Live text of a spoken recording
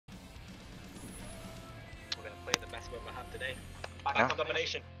what I have today. Back on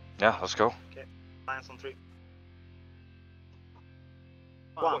domination. Yeah, let's go. Okay, lines on 3.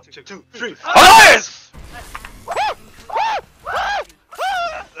 1, 2, 3. Nice!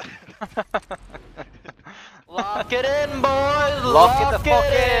 Lock it in, boys! Lock it the fuck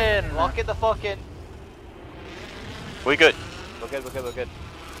in! Lock it the fuck in! We good. We're good.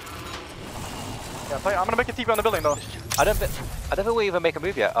 Yeah, I'm gonna make a TP on the building though. I don't think we even make a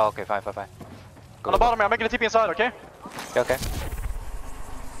move yet. Oh, okay, fine. Go On the bottom here, I'm making a TP inside, okay? Okay.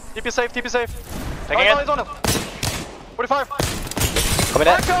 TP safe. Taking it. He's on it. 45. Coming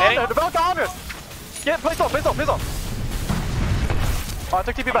in. The Valka 100. Get, place off. Oh, I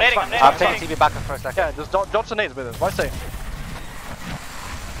took TP back. I'm taking TP back for a second. Yeah, just dodge the nades with it. Why stay?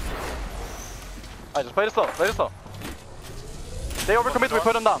 Alright, just play this slow. If they overcommit, we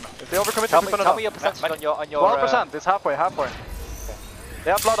put them down. If they overcommit, we put them down. Tell me your percentage on your 12%, it's halfway. Okay.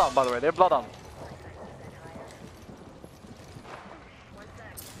 They have blood on, by the way,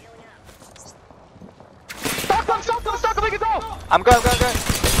 Stop them, make it go! I'm going.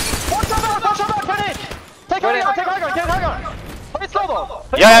 One shot back, finish! Take high ground. Play slow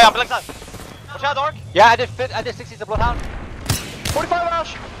though. Yeah, I'm playing side. Watch out, Dark. Yeah, I did 60 to Bloodhound. 45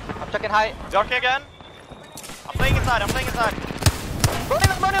 Ash. I'm checking height. Dark again. I'm playing inside. Running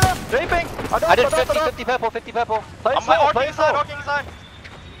them. Raping. I did 50 purple. Play I'm slow. arcing inside.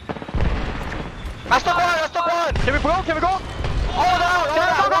 I stuck one. Can we go? Oh no.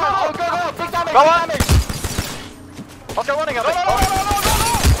 Go. Big damage. Go on. Okay, running at me.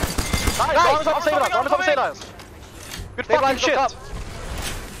 Nice. Arms up and stay nice. Good Big fucking line, shit. look up.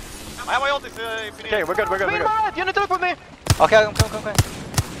 I have my ulti if you need. Okay, we're good. You need to look with me. Okay, I'm coming. Do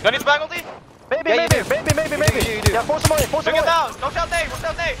I need to bag ulti? Maybe. You do. Yeah, force them away. Bring it down. Don't shout Nate. You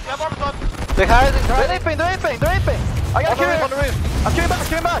have armor up. They're They're aping. I got on the roof. I'm queuing back.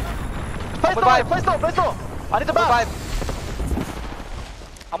 Play slow. I need to back.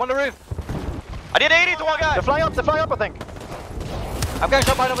 I'm on the roof. I did 80 to one guy. They're flying up, I think. I'm going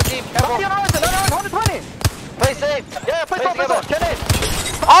shot by another team. Careful. 120. Play safe. Yeah, play slow. Get in.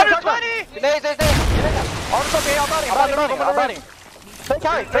 120. Nays. Arms up here, I'm running. Take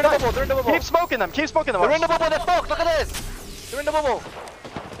high. They're in the bubble. Keep smoking them. They're in the bubble, they're fucked. Look at this. They're in the bubble.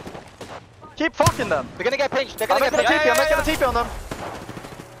 Keep fucking them. They're gonna get pinched. I'm making a TP on them.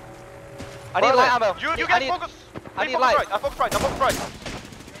 I need light ammo. You get focus. I need light. I focus right.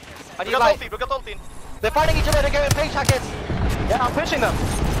 I need light. We got ulti. They're fighting each other. They're getting pinched, Hakis. Yeah, I'm pushing them.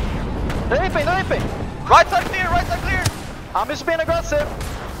 They're aping. Right side clear. I'm just being aggressive.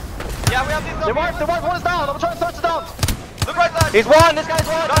 Yeah, we have these. They wipe. One is down. I'm trying to search it down. Look right side. He's one. This guy's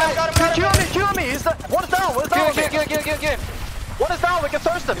one. Got him. Kill me. One is down. Give. One is down. We can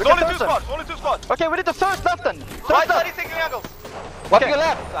thirst him. Only two squads. Okay, we need to thirst left then. Right side, he's taking angles. One to your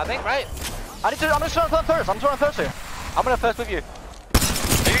left, I think, right? I'm just trying to thirst. I'm trying to thirst here. I'm gonna first with you.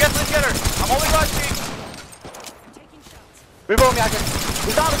 You guys play together. I'm holding right team. Reroll me, Hakis.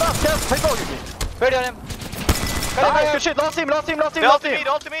 He's down. Yes, take all you need. 30 on him. Nice, good shit. Last team. They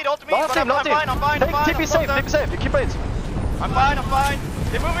ultimate. Last team. I'm fine. TP safe. You keep it. I'm fine.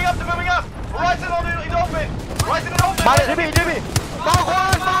 They're moving up. Horizon is open. Jimmy. Mark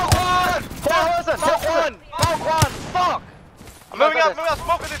one. Fuck. I'm moving up.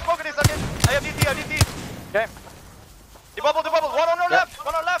 Smoke this. I have DT. Okay. The bubble. One on our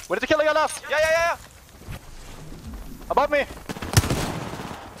left. We need to kill your left. Yeah. Above me.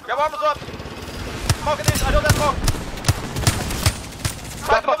 Grab armors up. Smoking this. I don't have smoke.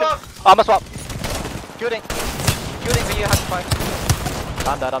 Right above. Armor swap. Shooting for you, Hakis fight.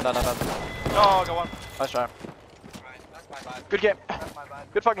 I'm done. No, go on. Nice try. Good game.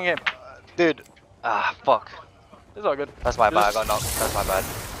 Good fucking game. Dude. Fuck. This is all good. That's my bad, I got knocked. That's my bad.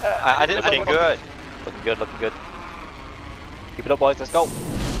 I did good. Looking good. Keep it up, boys. Let's go.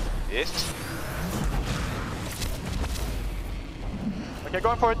 Yes. Okay,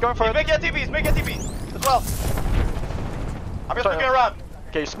 going for it. Make your TPs as well. I'm just looking around.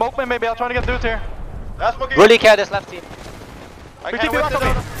 Okay, smoke me maybe. I'll try to get loot here. That's smoking. Really care this left team. I We can't keep it wait back to on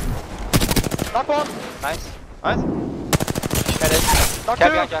know. me. Knock one. Nice. Get it. Knock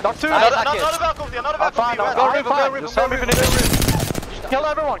two. Another balcony. I'm fine. I'm fine. Just tell me if you need to. Kill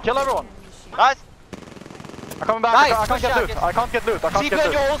everyone. Nice. I'm coming back. Nice, I can't get loot. I can't get loot. TP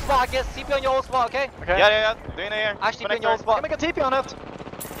on your old spot, Hakis. TP on your old spot, okay? Yeah. Doing it here. Ash TP on your old spot. Make a TP on it.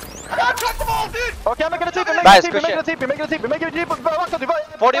 I gotta track the ball, dude. Okay, I'm making a TP. Nice, Make it a TP.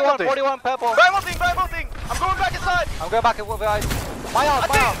 41 purple. Buy one thing. I'm going back inside. I'm going back with eyes. My arm.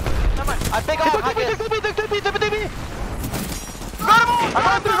 Never mind. I'm big arm, Hakis.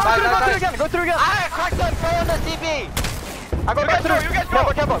 Go through again. I cracked them on the TP. I go back through. You guys go.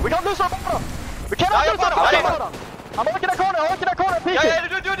 We can't lose our bottom. We cannot lose our bottom. I'm looking at corner, peeking. Yeah,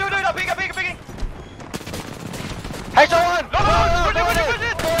 do it. I'm peeking. Hey, someone! No, push it.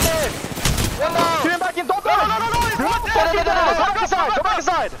 One down. Shoot him back in, don't die. Go back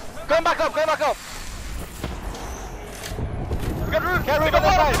inside. Going back up. We got roof. Get roof on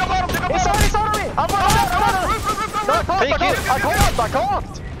Take this a bottom. He's on me. I'm on. Roof. I can't.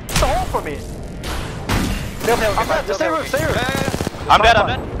 It's a hole for me. I'm dead. Just stay roof. Yeah. I'm dead.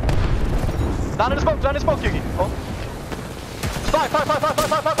 Down in the smoke, Yugi. Oh. Fly.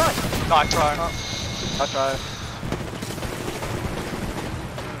 No, I tried. I tried.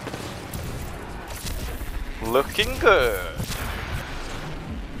 Looking good.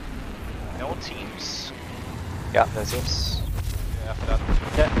 No teams. Yeah, no teams. Yeah, for that.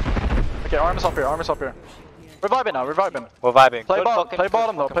 Yeah. Okay, arm is up here. Revive it now, We're vibing. Play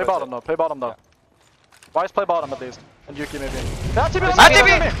bottom though. Yeah. Wise play bottom at least. And Yuki maybe. That's it! Nade it!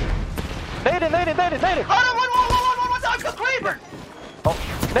 One time, just Cleaver! Oh,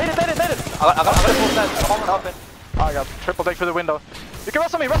 nade it! I got full set. I'm helping. I got triple take through the window. You can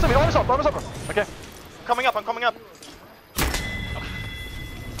rest on me, arm is up. Okay. I'm coming up.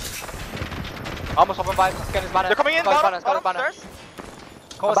 Almost open by. Scan his banner. They're coming in, bottom stairs.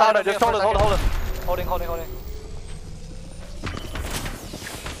 Come About on, it, just hold it. Holding.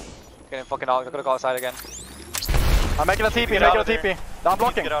 Getting fucking out. I'm gonna go outside again. I'm making a TP, I'm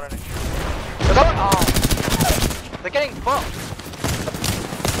blocking. Get out of there. Oh. They're getting fucked.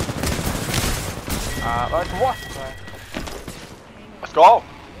 Like what? Let's go.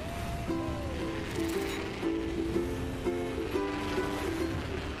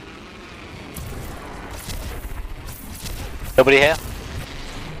 Nobody here.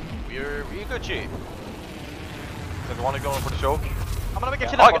 We're good, G. Does you want to go in for the show? I'm gonna make a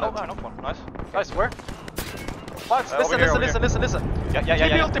kill I out got of it. knocked one. Nice. Nice, where? Vibes, Over here. listen. Yeah. G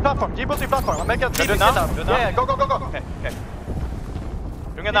built the platform. I'm making a TP Do it now? down. Do it now? Yeah, go. Okay.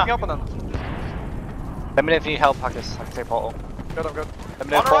 Doing it Keep me now. up on them. Let me know if you need help, Hakis. I can take portal. Good, I'm good. Let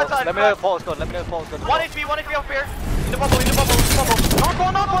me know On the right side, Let me know if portal's good. 1 HP up here. In the bubble. Knock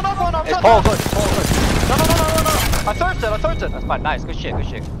one. It's portal good. No. I thirsted. That's fine. Nice. Good shit.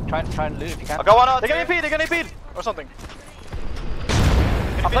 Try and loot if you can. I got one out. They're gonna impede. Or something.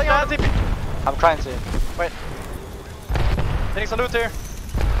 I'm playing on the TP. I'm trying to. Wait. Getting some loot here.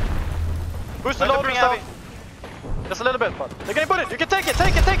 Boost the They're loader looking stuff. heavy. Just a little bit, but they're getting bullet. You can take it.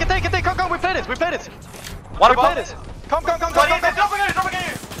 Come. We played this. One We played this. Come. Dropping at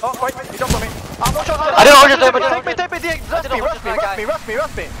you. Oh, wait. He jumped on me. I'm not sure how I didn't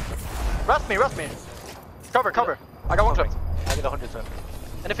Take me. Rest me. Cover. I got one shot. I get 100 to him.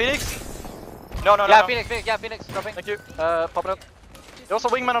 Any Phoenix? No. Yeah, Phoenix. Dropping. Thank you. Popping up. There's also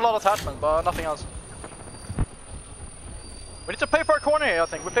wingman and a lot of attachment, but nothing else. We need to play for a corner here, I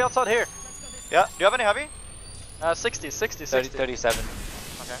think. We play outside here. Yeah. Do you have any heavy? 60. 37.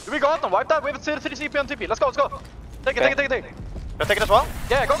 Okay. Do we go out and wipe that? We have a TP on TP. Let's go. Take it. Can I take it as well?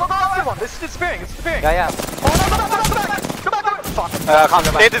 Yeah, go. Everyone. This is disappearing. Yeah. Oh, no. Go back. Fuck. I can't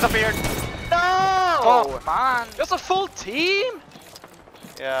go They back. disappeared. No! Oh, man. There's a full team?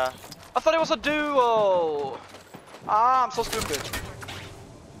 Yeah. I thought it was a duo. I'm so stupid.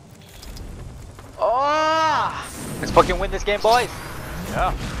 Oh! Let's fucking win this game, boys.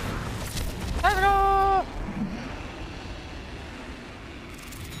 Yeah. Let's go!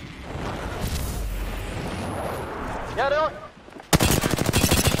 Yeah, they are.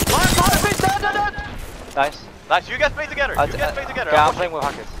 Dead. Nice. You guys play together. Yeah, I'm playing with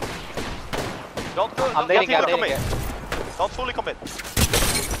Hakis. Don't do it. I'm nading it. Don't fully commit.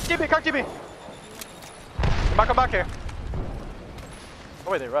 TP, can't TP. Come back here.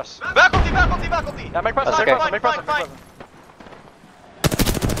 Oh wait, they rush. Back on T. Yeah, make press. That's Make okay. press. Fine.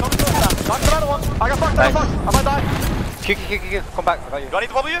 Knock the other one. I got fucked. I might die. Q. Come back. I got you. Do I need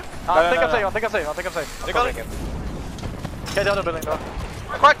to bubble you? I think I'm safe. They got it. Okay, the other building though.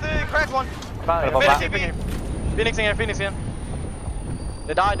 Cracked one. Phoenix in here.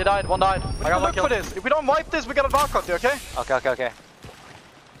 They died. One died. I got look for this. If we don't wipe this, we got a dark cut here, okay? Okay.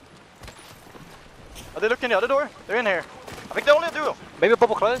 Are they looking the other door? They're in here. I think they only do. Maybe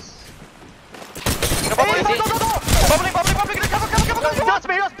bubble close. Hey, go! Bubbling. Rush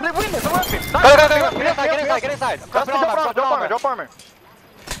me. Win this. Rush me. Get inside. Drop armor.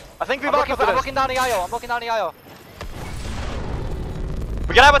 I think I'm looking down the IO.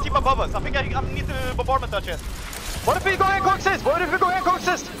 We can have a team of bubbles. I think I need to bombardment that shit. What if we go and coexist?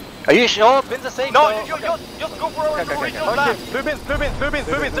 Are you sure? Bin's the same. No, you just go for our original plan. Blue bins.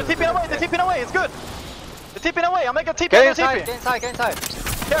 They're TPing away. It's good. They're TPing away. I'm making a TP. Get inside.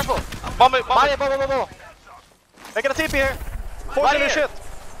 Careful. Bomb it. Bomb. Making a TP here. Forcing your shit.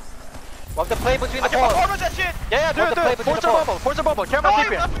 What's the play between I the can balls? perform with that shit! Yeah, do What's it, the do play it. between Force the a balls? bubble, force a bubble. Camera No,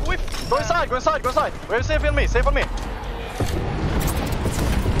 TP. whiff. Go inside, go inside, go inside. Wait, safe on me, safe on me.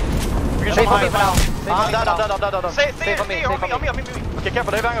 We can Safe shot on me high. for now. Safe on me for now. Down. Stay Safe on me, here, safe on me. Okay,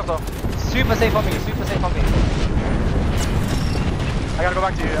 careful, they bang us though. Super safe on me, super safe on me. I gotta go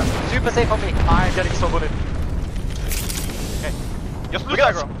back to you, yeah. Super safe on me. I'm getting so bullied. Just We look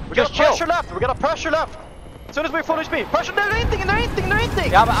got, aggro. we Just got chill. pressure left, we got a pressure left. As soon as we full HP, pressure, they're anything. Yeah,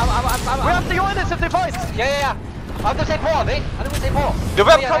 We have to join this if they fight. Yeah. I'm gonna say Paul, mate. I'm gonna say Paul. Do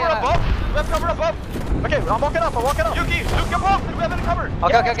we have cover above? Do we have cover above? Okay, I'm walking up. Yuki, look above. Do we have any cover?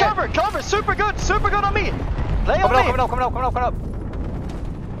 Okay. Cover, super good on me. Play on me. Coming up.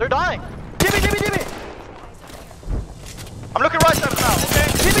 They're dying. Give me. I'm looking right side now, okay?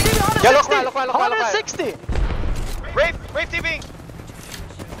 Give me, 160. Yeah, look right. 160. Rafe TVing.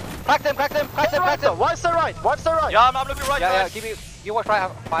 Crack them. What's the right? Yeah, I'm looking right Yeah, side. you watch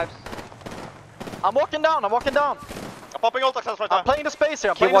right, Vibes. I'm walking down. I'm popping ult access right now. I'm playing the space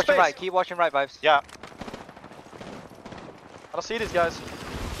here. Keep watching right, Vibes. Yeah. I don't see these guys.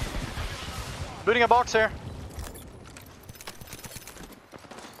 Looting a box here.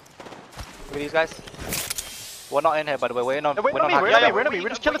 Look at these guys. We're not in here, by the way. We're in on. We're not me. We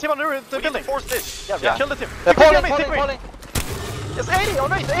just killed the team on the We need to building. force this. Yeah, we killed the team. They're Take me. pulling. It's 80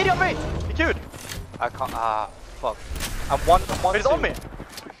 on me. He queued. I can't. Fuck. I'm one. Wait, it's on me.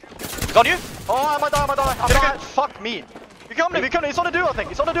 It's on you? Oh, I might die. Fuck me. You come me. It's on the duo, I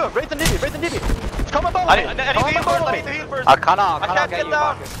think. It's on the duo. Wraith and DB. It's coming above me. I need to heal first. I cannot can't get get you,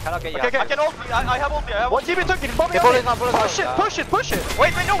 down. Marcus. Cannot get you. Okay. I can ulti. I have ulti. What DB took it? He's bombing Okay, on me. push it. Push it.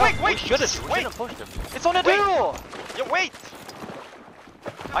 Wait, no, wait. We shouldn't Wait. push them. It's on the Wait. duo. Yeah, wait.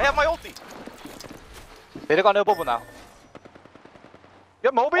 I have my ulti. They got no bubble now. You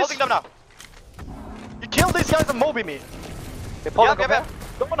have Mobies? Holding them now. You killed these guys and Moby me. They pulling. Yeah.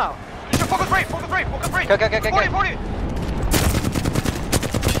 Go now. You should focus Rafe. Okay. 40.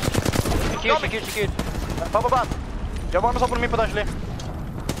 Secure. Bam. Jag var med soppen min potentially.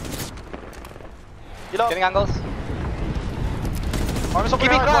 Getting angles. Arm is up on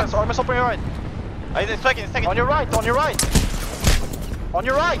Give your me right. cracks. Arm is up on your right. It's taking. On your right. On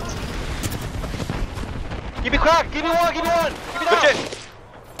your right. Give me crack. Give me one. Give me Good down. shit.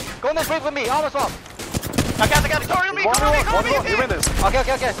 Go on this break with me. Armor swap. I can't. Sorry, on me. One Come on more. me. You win this.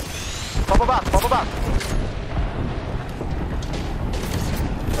 Okay. Bubble back.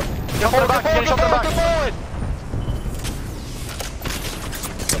 Jump on the back. You can jump on the back. Forward.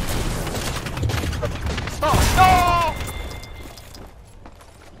 No!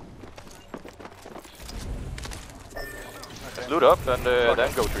 Let's loot up and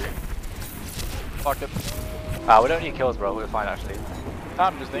then go tree. Fuck it. We don't need kills, bro. We're fine, actually.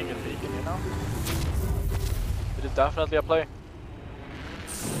 I'm just thinking beacon, you know? It is definitely a play.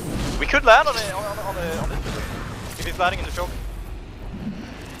 We could land on this. If he's landing in the choke.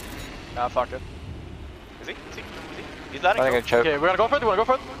 Nah, fuck it. Is he? He's landing. I think I choke. Okay, we're gonna go for it. You wanna go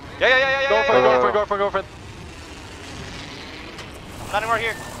for it? Yeah. Go for it. Landing right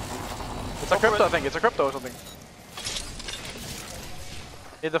here. It's a crypto, I think. It's a crypto or something.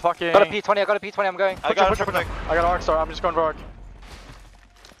 Need the fucking... I got a P20. I'm going. I got Push it. I got Arc Star. I'm just going for Arc.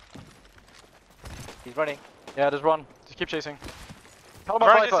 He's running. Yeah, just run. Just keep chasing. Come Run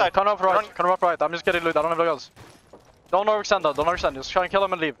up this side. right. I'm just getting loot. I don't have loyals. Don't overextend though. Just try and kill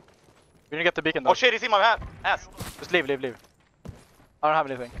him and leave. We need to get the beacon though. Oh shit, he's in my ass. Just leave. I don't have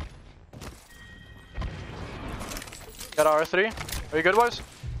anything. Got R3. Are you good, boys?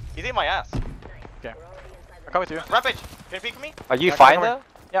 He's in my ass. Okay. I'll come with you. Rampage, can you peek me? Are you Yeah, fine come though?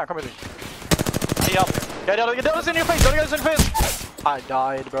 Yeah, come with you. Need help. Yeah, the other's in your face. The other guy's in your face. I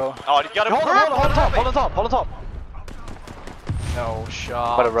died, bro. Oh, you got him. Hold on top. No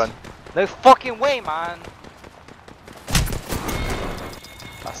shot. Gotta run. No fucking way, man.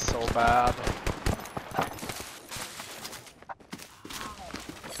 That's so bad.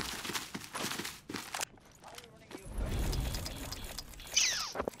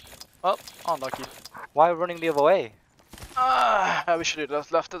 Well, unlucky. Why are we running the other way? We should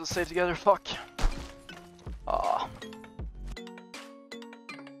have left it to stay together. Fuck.